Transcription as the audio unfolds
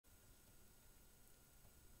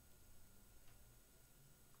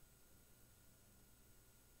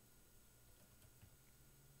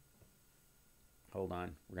hold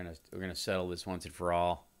on. We're gonna settle this once and for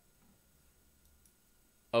all.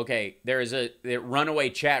 Okay, there is a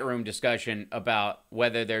runaway chat room discussion about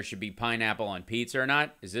whether there should be pineapple on pizza or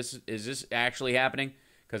not. Is this actually happening?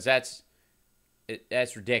 Because that's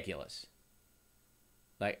ridiculous.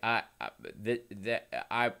 Like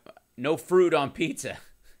no fruit on pizza.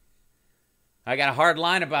 I got a hard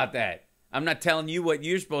line about that. I'm not telling you what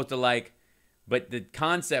you're supposed to like, but the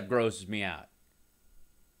concept grosses me out.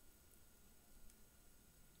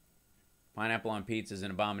 Pineapple on pizza is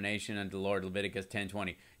an abomination unto the Lord, Leviticus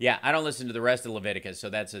 10:20. Yeah, I don't listen to the rest of Leviticus, so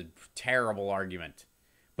that's a terrible argument.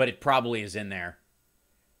 But it probably is in there.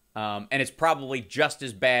 And it's probably just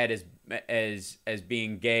as bad as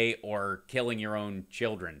being gay or killing your own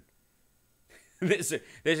children. This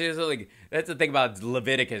is like, that's the thing about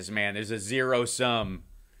Leviticus, man. There's a zero sum.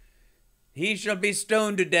 He shall be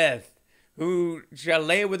stoned to death who shall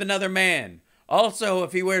lay with another man. Also,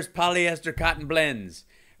 if he wears polyester cotton blends.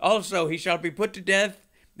 Also, he shall be put to death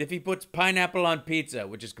if he puts pineapple on pizza,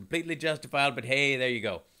 which is completely justified, but hey, there you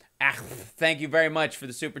go. Thank you very much for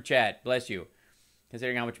the super chat. Bless you.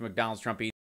 Considering how much McDonald's Trump eats.